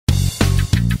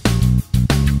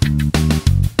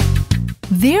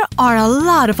There are a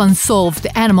lot of unsolved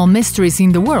animal mysteries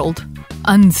in the world,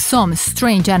 and some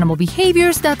strange animal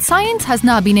behaviors that science has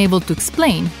not been able to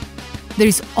explain. There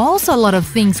is also a lot of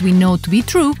things we know to be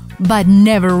true, but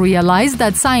never realize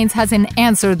that science hasn't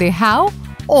answered the how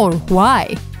or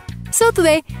why. So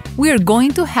today, we are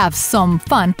going to have some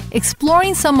fun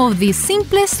exploring some of the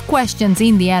simplest questions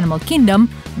in the animal kingdom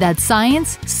that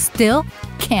science still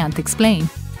can't explain.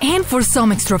 And for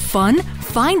some extra fun,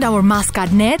 find our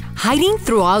mascot Ned hiding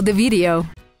throughout the video.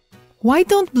 Why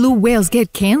don't blue whales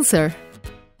get cancer?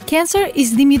 Cancer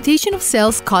is the mutation of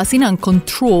cells causing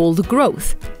uncontrolled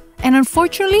growth, and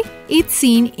unfortunately, it's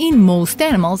seen in most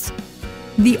animals.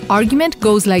 The argument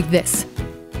goes like this: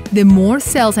 the more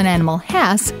cells an animal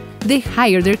has, the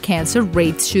higher their cancer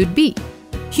rates should be.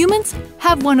 Humans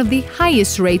have one of the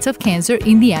highest rates of cancer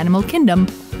in the animal kingdom,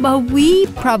 but we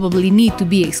probably need to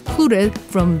be excluded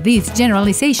from this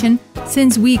generalization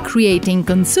since we create and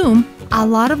consume a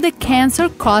lot of the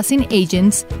cancer-causing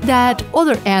agents that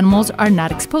other animals are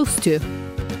not exposed to.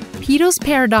 Peto's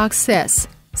paradox says,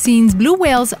 since blue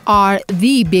whales are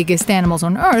the biggest animals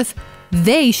on Earth,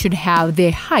 they should have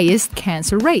the highest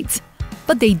cancer rates,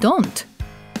 but they don't.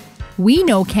 We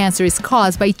know cancer is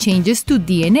caused by changes to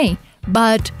DNA,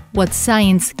 but what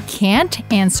science can't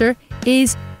answer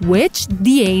is which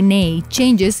DNA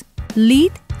changes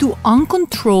lead to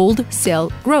uncontrolled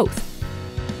cell growth.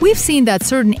 We've seen that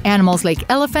certain animals like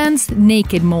elephants,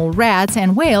 naked mole rats,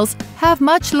 and whales have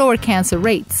much lower cancer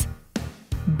rates.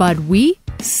 But we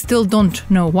still don't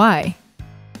know why.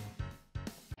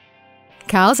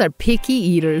 Cows are picky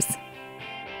eaters.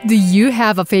 Do you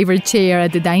have a favorite chair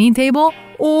at the dining table?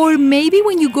 Or maybe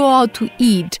when you go out to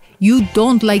eat, you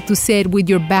don't like to sit with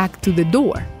your back to the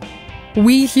door?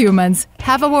 We humans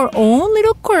have our own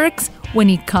little quirks when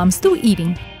it comes to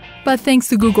eating. But thanks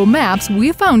to Google Maps,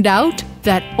 we found out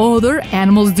that other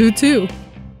animals do too.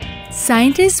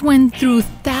 Scientists went through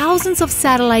thousands of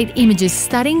satellite images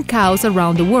studying cows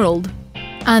around the world,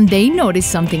 and they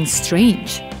noticed something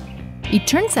strange. It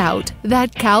turns out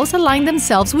that cows align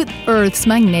themselves with Earth's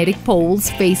magnetic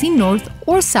poles facing north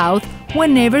or south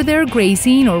whenever they're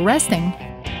grazing or resting.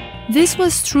 This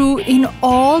was true in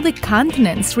all the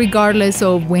continents, regardless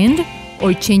of wind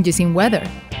or changes in weather.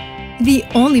 The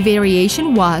only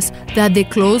variation was that the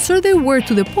closer they were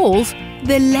to the poles,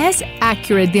 the less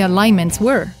accurate the alignments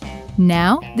were.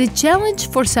 Now, the challenge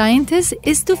for scientists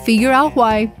is to figure out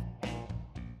why.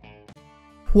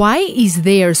 Why is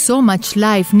there so much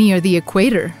life near the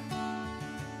equator?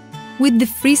 With the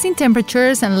freezing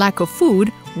temperatures and lack of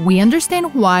food, we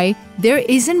understand why there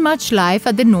isn't much life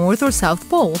at the North or South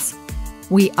poles.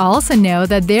 We also know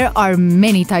that there are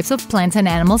many types of plants and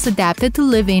animals adapted to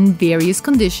live in various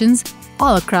conditions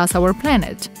all across our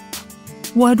planet.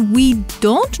 What we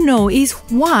don't know is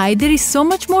why there is so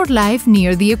much more life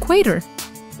near the equator.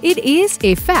 It is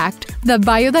a fact that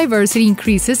biodiversity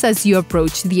increases as you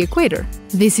approach the equator.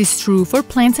 This is true for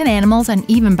plants and animals and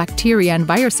even bacteria and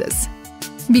viruses.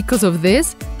 Because of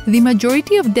this, the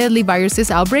majority of deadly viruses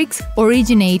outbreaks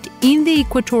originate in the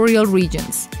equatorial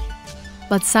regions.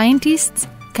 But scientists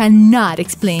cannot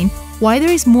explain why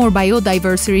there is more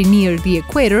biodiversity near the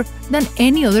equator than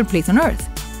any other place on Earth.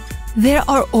 There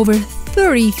are over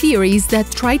 30 theories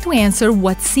that try to answer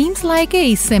what seems like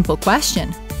a simple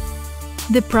question.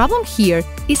 The problem here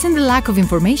isn't the lack of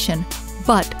information,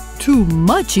 but too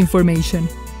much information.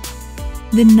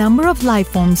 The number of life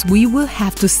forms we will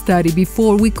have to study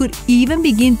before we could even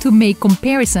begin to make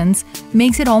comparisons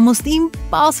makes it almost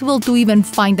impossible to even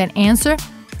find an answer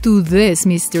to this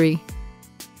mystery.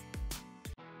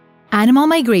 Animal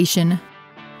migration.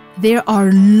 There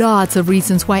are lots of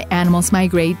reasons why animals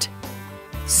migrate.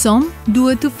 Some do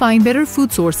it to find better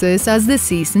food sources as the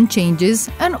season changes,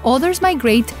 and others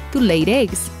migrate to lay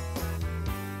eggs.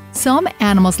 Some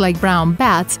animals like brown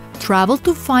bats travel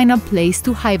to find a place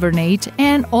to hibernate,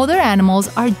 and other animals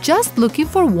are just looking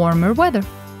for warmer weather.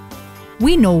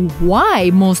 We know why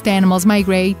most animals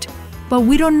migrate, but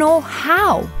we don't know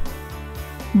how.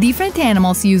 Different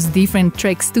animals use different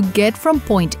tricks to get from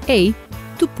point A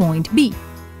to point B.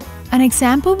 An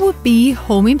example would be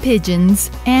homing pigeons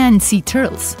and sea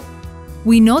turtles.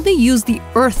 We know they use the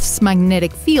Earth's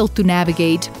magnetic field to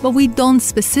navigate, but we don't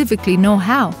specifically know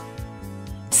how.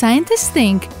 Scientists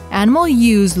think animals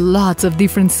use lots of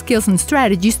different skills and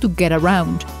strategies to get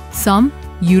around. Some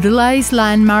utilize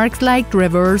landmarks like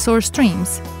rivers or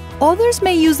streams. Others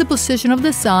may use the position of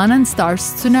the sun and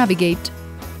stars to navigate.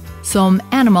 Some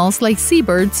animals, like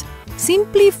seabirds,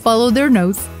 simply follow their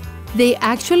nose. They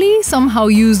actually somehow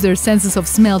use their senses of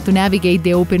smell to navigate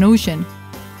the open ocean.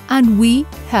 And we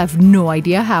have no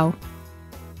idea how.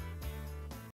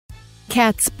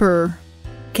 Cats purr.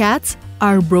 Cats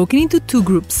are broken into two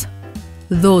groups: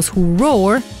 those who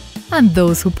roar and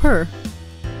those who purr.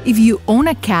 If you own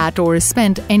a cat or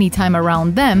spent any time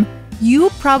around them, you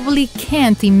probably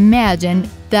can't imagine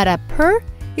that a purr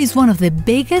is one of the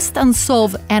biggest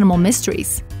unsolved animal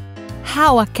mysteries.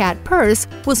 How a cat purrs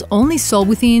was only solved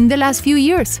within the last few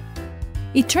years.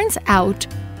 It turns out,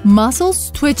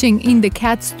 muscles twitching in the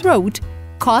cat's throat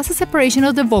cause a separation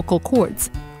of the vocal cords,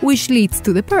 which leads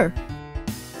to the purr.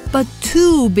 But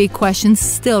two big questions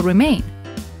still remain.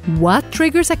 What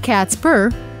triggers a cat's purr,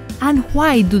 and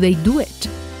why do they do it?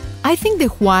 I think the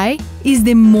why is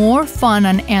the more fun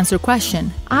unanswered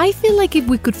question. I feel like if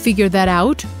we could figure that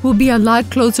out, we'll be a lot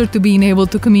closer to being able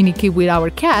to communicate with our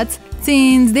cats,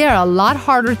 since they are a lot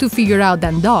harder to figure out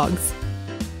than dogs.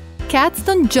 Cats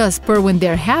don't just purr when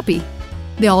they're happy.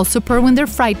 They also purr when they're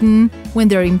frightened, when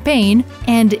they're in pain,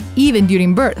 and even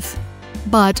during birth.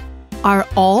 But are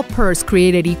all purrs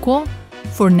created equal?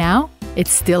 For now, it's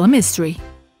still a mystery.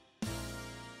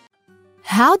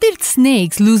 How did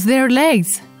snakes lose their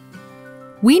legs?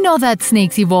 We know that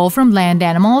snakes evolved from land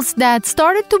animals that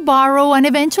started to burrow and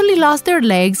eventually lost their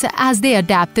legs as they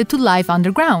adapted to life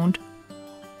underground.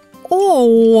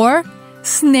 Or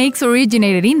snakes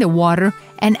originated in the water,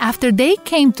 and after they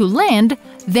came to land,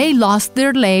 they lost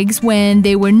their legs when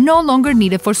they were no longer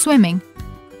needed for swimming.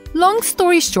 Long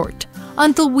story short,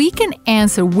 until we can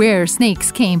answer where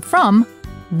snakes came from,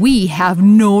 we have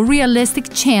no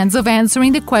realistic chance of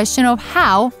answering the question of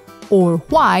how or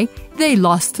why they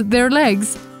lost their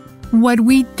legs. What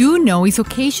we do know is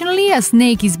occasionally a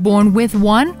snake is born with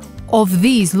one of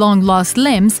these long-lost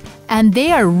limbs, and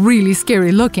they are really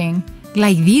scary looking,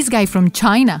 like this guy from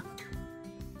China.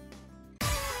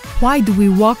 Why do we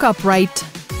walk upright?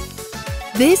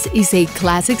 This is a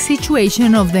classic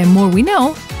situation of the more we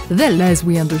know, the less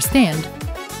we understand.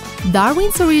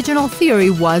 Darwin's original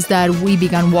theory was that we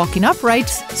began walking upright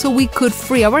so we could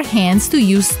free our hands to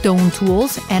use stone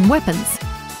tools and weapons.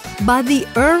 But the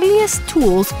earliest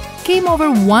tools came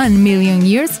over 1 million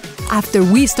years after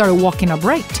we started walking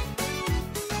upright.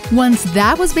 Once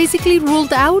that was basically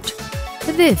ruled out,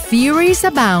 the theories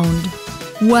abound.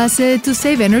 Was it to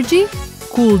save energy?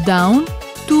 Cool down?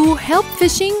 To help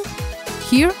fishing?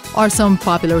 Here are some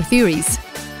popular theories.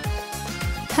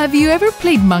 Have you ever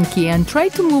played monkey and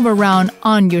tried to move around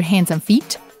on your hands and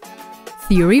feet?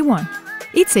 Theory 1.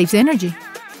 It saves energy.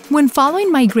 When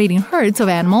following migrating herds of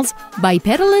animals,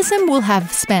 bipedalism will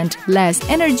have spent less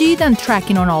energy than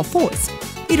tracking on all fours.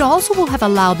 It also will have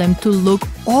allowed them to look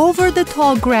over the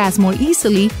tall grass more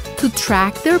easily to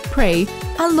track their prey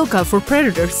and look out for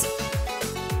predators.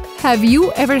 Have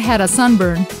you ever had a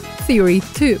sunburn? Theory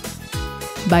 2.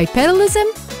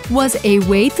 Bipedalism was a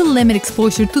way to limit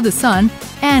exposure to the sun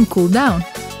and cool down.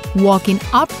 Walking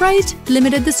upright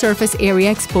limited the surface area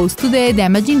exposed to the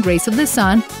damaging rays of the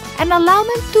sun and allowed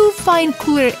them to find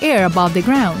cooler air above the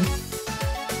ground.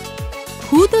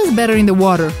 Who does better in the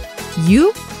water,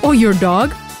 you or your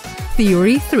dog?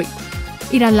 Theory 3.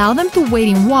 It allowed them to wait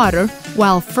in water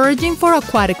while foraging for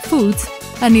aquatic foods,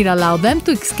 and it allowed them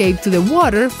to escape to the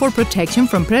water for protection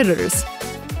from predators.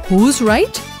 Who's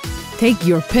right? Take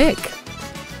your pick.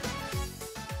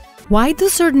 Why do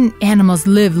certain animals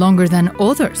live longer than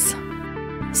others?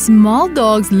 Small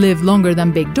dogs live longer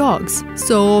than big dogs,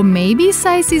 so maybe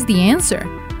size is the answer.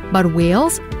 But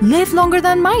whales live longer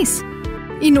than mice.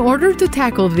 In order to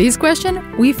tackle this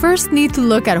question, we first need to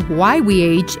look at why we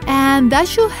age, and that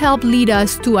should help lead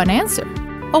us to an answer.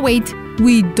 Oh wait,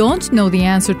 we don't know the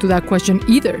answer to that question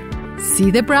either.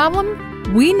 See the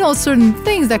problem? We know certain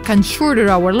things that can shorten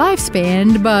our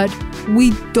lifespan, but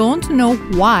we don't know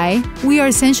why we are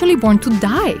essentially born to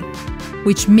die,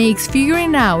 which makes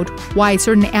figuring out why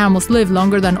certain animals live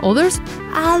longer than others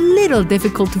a little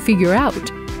difficult to figure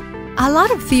out. A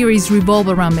lot of theories revolve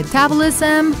around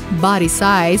metabolism, body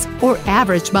size, or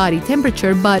average body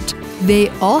temperature, but they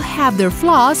all have their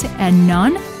flaws and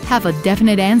none have a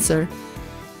definite answer.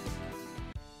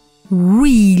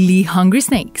 Really hungry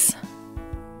snakes.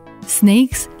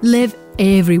 Snakes live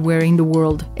everywhere in the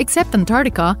world, except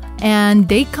Antarctica, and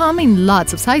they come in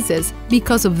lots of sizes.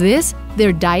 Because of this,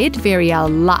 their diet varies a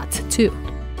lot too.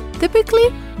 Typically,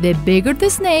 the bigger the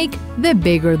snake, the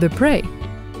bigger the prey.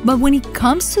 But when it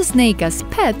comes to snakes as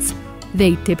pets,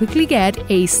 they typically get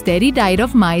a steady diet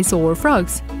of mice or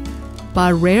frogs.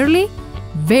 But rarely,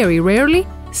 very rarely,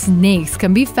 snakes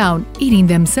can be found eating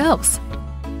themselves.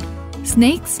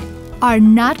 Snakes are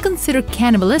not considered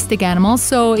cannibalistic animals,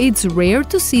 so it's rare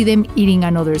to see them eating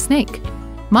another snake,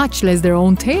 much less their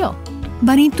own tail.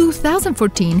 But in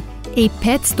 2014, a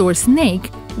pet store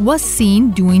snake was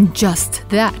seen doing just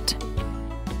that.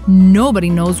 Nobody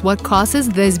knows what causes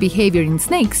this behavior in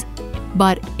snakes,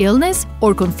 but illness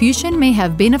or confusion may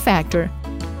have been a factor.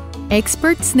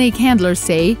 Expert snake handlers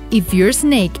say if your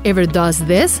snake ever does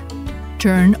this,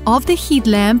 turn off the heat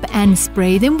lamp and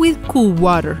spray them with cool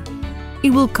water. It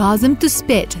will cause them to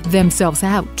spit themselves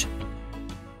out.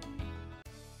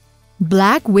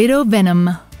 Black widow venom.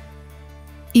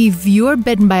 If you're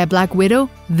bitten by a black widow,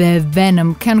 the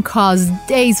venom can cause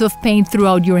days of pain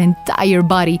throughout your entire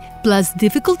body, plus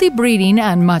difficulty breathing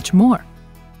and much more.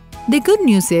 The good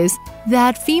news is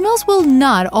that females will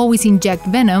not always inject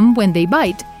venom when they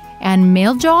bite, and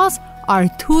male jaws are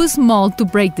too small to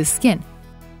break the skin.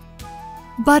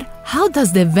 But how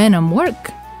does the venom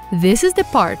work? This is the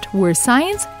part where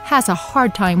science has a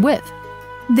hard time with.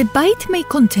 The bite may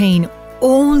contain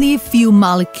only a few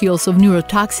molecules of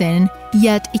neurotoxin,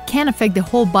 yet it can affect the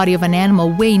whole body of an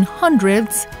animal weighing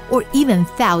hundreds or even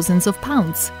thousands of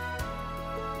pounds.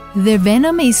 The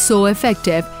venom is so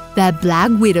effective that black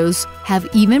widows have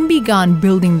even begun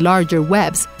building larger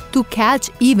webs to catch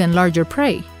even larger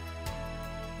prey.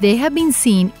 They have been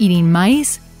seen eating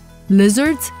mice,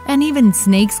 lizards, and even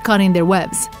snakes caught in their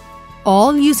webs,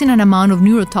 all using an amount of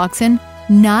neurotoxin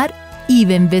not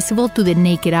even visible to the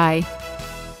naked eye.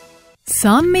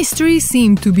 Some mysteries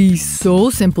seem to be so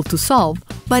simple to solve,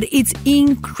 but it's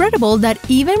incredible that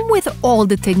even with all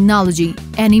the technology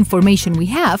and information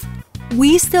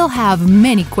we still have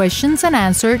many questions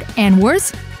unanswered, and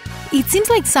worse, it seems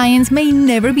like science may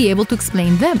never be able to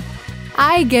explain them.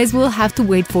 I guess we'll have to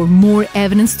wait for more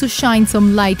evidence to shine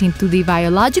some light into the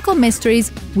biological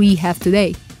mysteries we have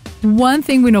today. One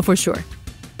thing we know for sure: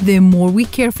 the more we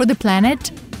care for the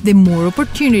planet, the more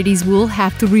opportunities we'll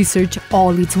have to research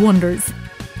all its wonders.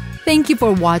 Thank you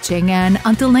for watching, and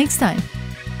until next time.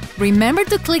 Remember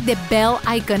to click the bell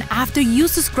icon after you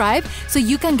subscribe so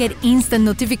you can get instant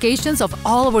notifications of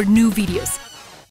all of our new videos.